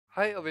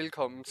Hej og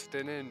velkommen til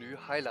denne nye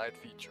highlight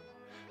video.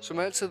 Som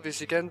altid,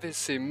 hvis I gerne vil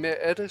se mere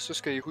af det, så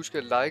skal I huske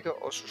at like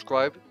og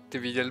subscribe.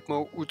 Det vil hjælpe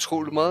mig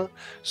utrolig meget,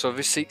 så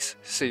vi ses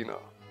senere.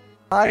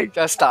 Hej.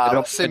 Jeg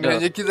starter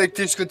simpelthen, jeg gider ikke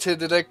diskutere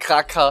det der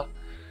Krakar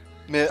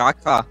med...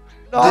 Krakar.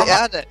 Det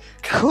er det.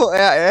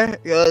 K-R-A.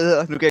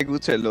 Nu kan jeg ikke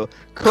udtale noget.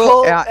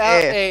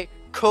 K-R-A.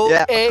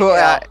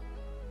 K-A-R.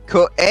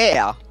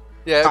 K-A-R.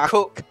 Ja,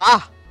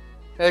 Krakar.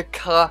 Ja,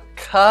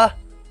 Krakar.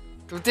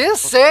 Du det jeg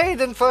sagde i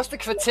den første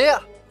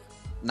kvarter.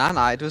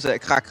 Nej, du sagde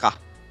Krakar.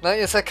 Nej,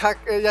 jeg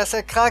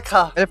sagde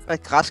Krakar. Er det for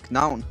et græsk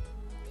navn?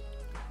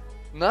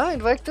 Nej,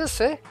 det var ikke det, jeg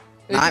sagde.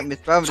 Nej, men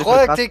spørg om det er tror for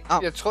et jeg, græsk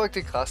navn. jeg tror ikke,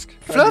 det er græsk.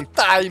 Flyt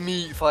dig,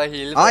 Emil, for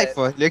helvede. Nej,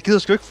 jeg gider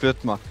sgu ikke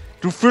flytte mig.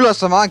 Du fylder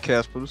så meget,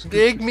 Kasper.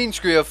 Det er ikke min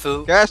skyld, jeg er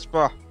fed.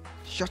 Kasper.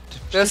 Shut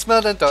Jeg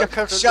smadrer den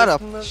dør. Shut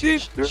up.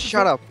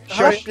 Shut up.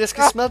 Jeg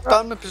skal smadre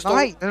døren med pistol.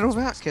 Nej, lad nu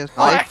være,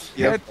 Kasper.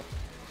 Nej,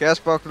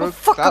 Kasper, kan du ikke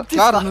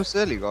klare dig nu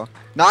selv, ikke?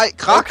 Nej,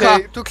 Krakar.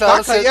 Okay, du klarer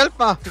dig selv. Hjælp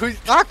mig.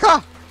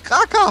 Krakar.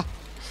 Krakar.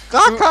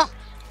 Krakar.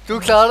 Du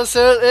klarer dig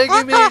selv, ikke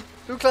Emil?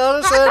 Du klarer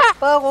dig selv.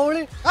 Bare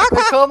rolig. Jeg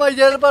kommer og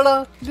hjælper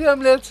dig lige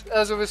om lidt.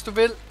 Altså, hvis du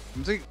vil.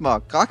 Tænk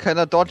mig, Krakar han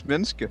er et dårligt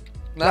menneske.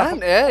 Nej,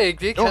 han er ikke.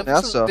 Det er ikke Jo, han.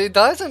 er så. Det er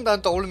dig, som der er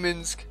en dårlig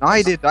menneske.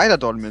 Nej, det er dig, der er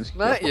et dårligt menneske.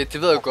 Nej, ja,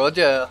 det ved jeg godt,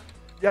 jeg er.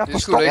 Jeg Det er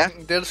sgu forstår. da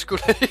ikke, det er sgu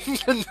da ikke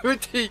noget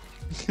nyt i.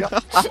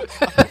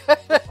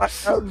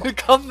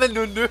 Kom med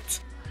noget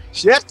nyt.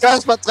 Shit,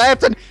 Kasper,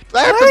 dræb den!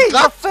 Dræb den, Nej,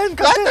 Krakar! hvad fanden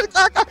gør Dræb det? den,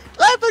 Krakar!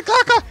 Dræb den,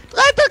 Krakar!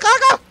 Dræb den,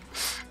 Krakar!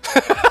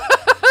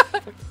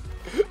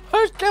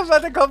 Hold kæft, hvad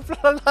der kom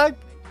for langt.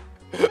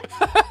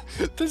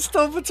 Den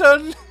stod på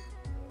tønden.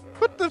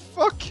 What the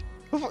fuck?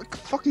 Hvorfor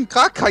fucking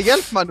Krakar,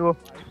 hjælp mig nu!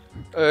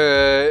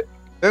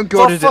 Hvem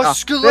gjorde det der? Hvorfor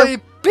skyder I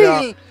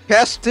bilen?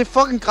 Kasper, det er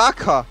fucking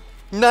Krakar!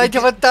 Nej,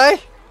 det var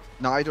dig.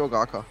 Nej, det var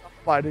Krakar.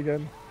 Fight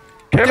igen.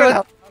 Det Kevin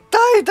var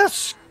dig, der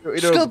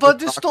skød på,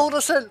 det stod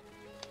dig selv.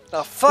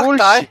 Nå, fuck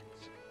dig.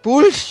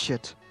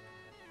 Bullshit!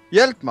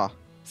 Hjælp mig!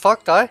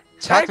 Fuck dig.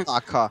 Tak,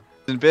 Krakar.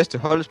 Den bedste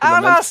holdspiller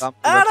med Anders,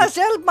 Anders,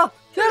 hjælp mig.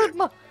 Hjælp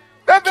mig.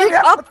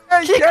 Kig op,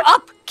 kig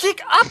op, kig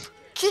op,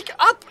 kig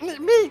op.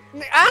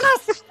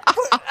 Anders,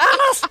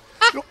 Anders.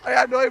 Nu har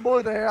jeg noget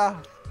imod det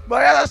her. Må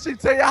jeg ellers sige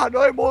til, at jeg har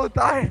noget imod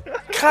dig?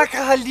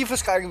 Krakar har lige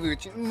forskrækket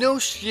video. No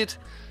shit.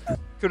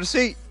 Kan du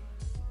se?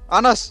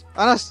 Anders,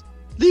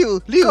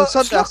 livet,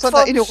 sådan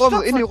der, ind i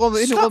rummet, ind i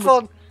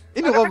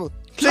rummet.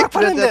 Klik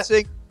på den der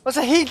ting. Og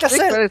så helt dig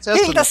Klik selv, på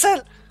det helt dig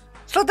selv.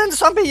 Slå den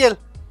zombie ihjel.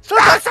 Slå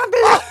den zombie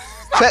ihjel.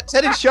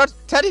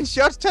 Tag din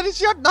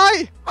shot,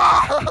 nej!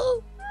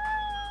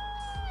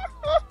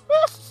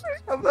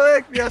 Jeg ved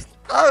ikke, vi har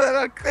skrevet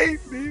eller grin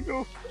lige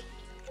nu.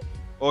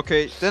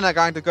 Okay, den her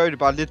gang, der gør vi det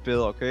bare lidt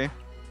bedre, okay?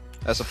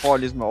 Altså, prøv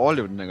ligesom at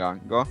overleve den her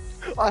gang, ikke?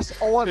 Også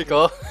over Det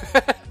går.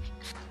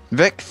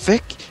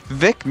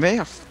 Væk med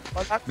jer.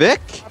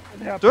 Væk!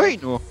 Dø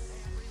nu!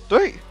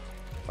 Dø!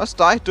 Også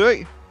dig,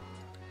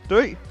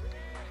 dø!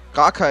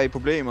 Krakar er i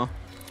problemer.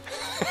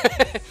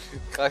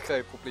 Krakar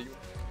i problemer.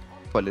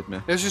 Prøv lidt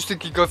med. Jeg synes, det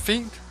gik godt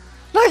fint.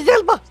 Nej,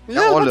 hjælp mig!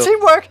 Hjælp mig, overlevede.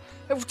 teamwork!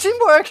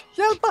 Teamwork!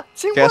 Hjælp mig!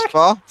 Teamwork!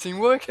 Kasper,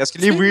 Teamwork! jeg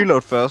skal lige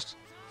reload først.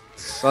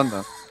 Sådan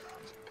der.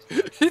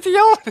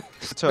 Idiot!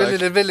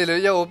 Vent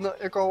lidt, jeg åbner.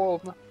 Jeg går over og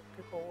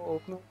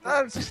åbner.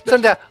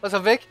 Sådan der, og så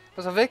væk,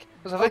 og så væk.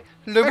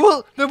 Løb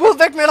ud,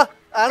 væk med dig!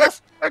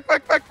 Anders! Væk.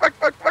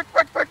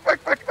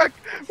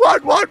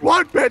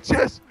 One,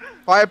 bitches.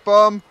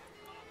 Firebomb!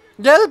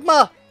 Hjælp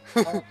mig!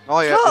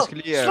 Nå ja, jeg skal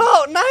lige... Slå!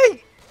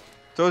 Nej!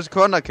 2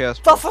 sekunder,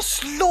 Kasper. Hvorfor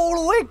slog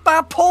du ikke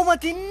bare på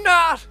mig, din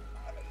nørd?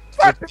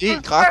 Fordi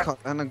Krakar,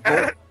 han er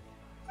god.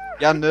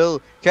 Jeg er nede.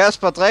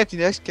 Kasper, dræb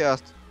din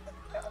ekskæreste.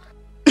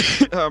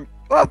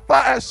 Hvorfor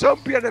er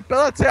zombierne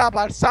bedre til at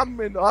arbejde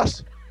sammen end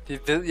os?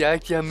 Det ved jeg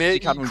ikke, de har mere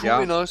IQ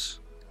end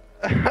os.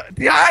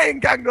 De har ikke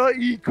engang noget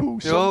IQ.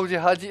 Jo, de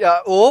har, de er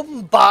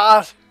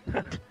åbenbart.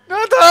 Nå,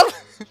 død!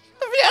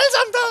 Vi er alle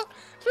sammen døde!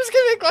 Nu skal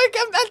vi gå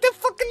igennem alt det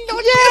fucking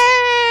lort.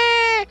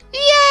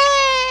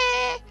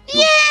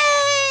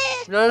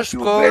 Jeg har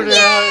sprøvet det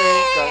her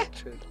en gang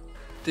til.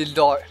 Det er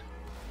løgn.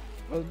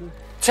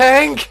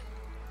 Tænk!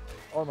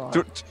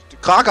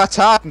 Krakar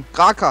tager den.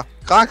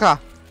 Krakar.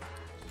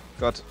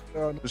 Godt.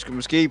 Du skal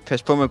måske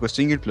passe på med at gå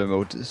singleplayer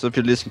mode, så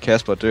bliver det ligesom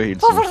Kasper og dør hele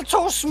tiden. Hvorfor er der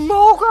 2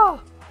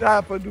 smoker? Der har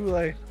jeg fundet ud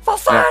af.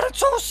 Hvorfor er der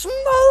 2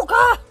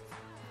 smoker?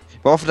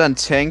 Hvorfor er der en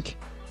tank?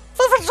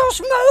 Hvorfor er der 2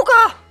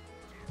 smoker?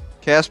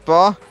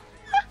 Kasper?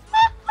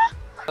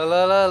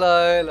 La.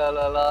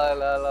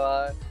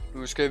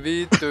 Nu skal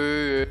vi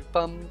dø.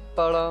 Bam,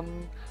 badam.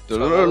 Nu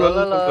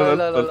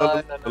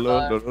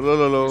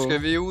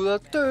skal vi ud og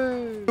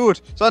dø. Dude,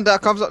 sådan der,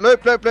 kom så.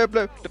 Løb.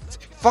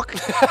 Fuck.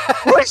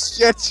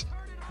 Shit.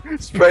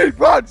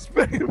 Speedrun.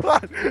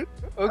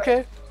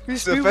 Okay, vi Det er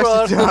speedrun.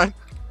 fast i døren.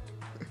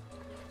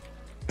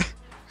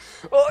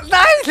 Åh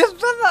nej, lad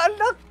være med at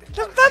lukke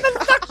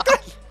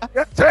den.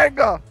 Jeg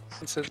tænker.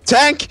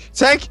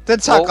 Tank! Den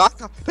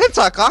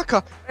tager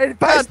Krakar!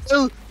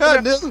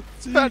 Hernede!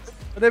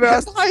 Det vil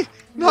også.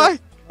 Nej!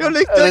 Jeg vil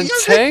ikke Er det en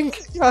tank?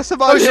 Jeg har så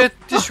meget Oh shit,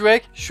 det er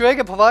Shrek. Shrek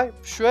er på vej.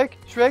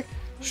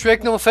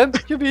 Shrek nummer 5.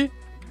 Yippie.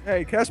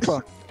 Hey Kasper.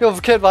 Det var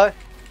forkert vej.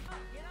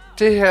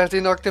 Det her, det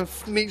er nok den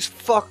mest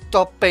fucked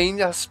up bane,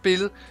 jeg har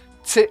spillet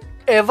til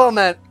ever,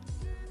 mand.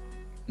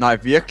 Nej,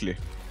 virkelig.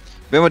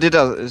 Hvem var det,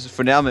 der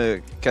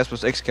fornærmede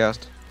Kaspers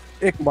ekskæreste?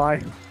 Ikke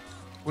mig.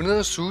 Hun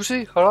hedder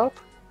Sushi. Hold op.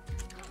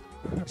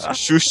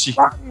 Sushi.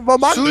 Hvor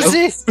mange?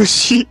 Sushi.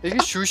 Sushi. Ikke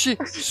sushi.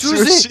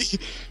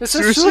 Sushi. Jeg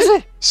sagde sushi.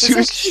 Jeg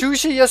sagde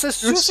sushi. Jeg sagde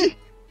sushi.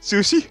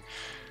 Sushi.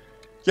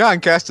 Jeg har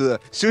en kæreste, der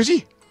hedder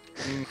Sushi.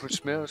 Hun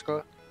smager også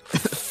godt.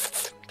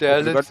 Det er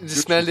lidt, det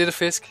smager lidt af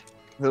fisk.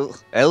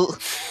 Ad.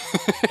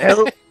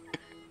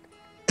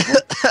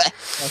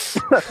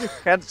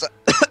 Cancer.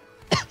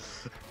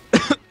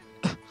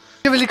 Nu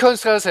skal vi lige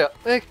koncentrere os her,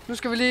 ikke? Nu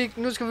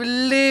skal vi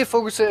lige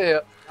fokusere her.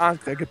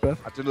 Antec er bedre.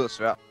 Det lyder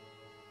svært.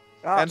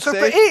 Ja. Tryk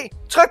på E!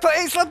 Tryk på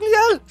E! Slå den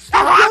ihjel! Slå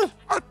den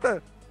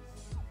ihjel!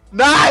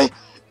 Nej!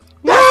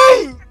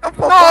 Nej!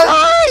 Nej!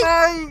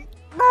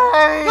 Nej!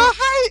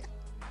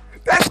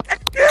 Den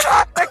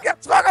gider ikke! Jeg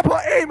trykker på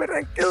E, men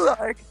den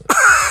gider ikke!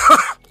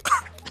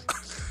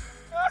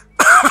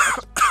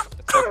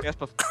 Jeg tror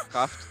Kasper får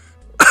kræft.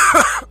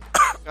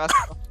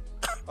 Kasper,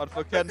 har du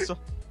fået cancer?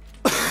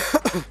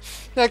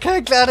 Jeg kan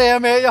ikke klare det her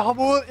mere. Jeg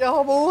hopper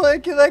ud.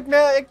 Jeg gider ikke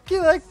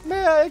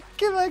mere.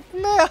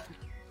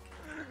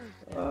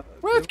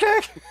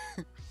 Ragekick!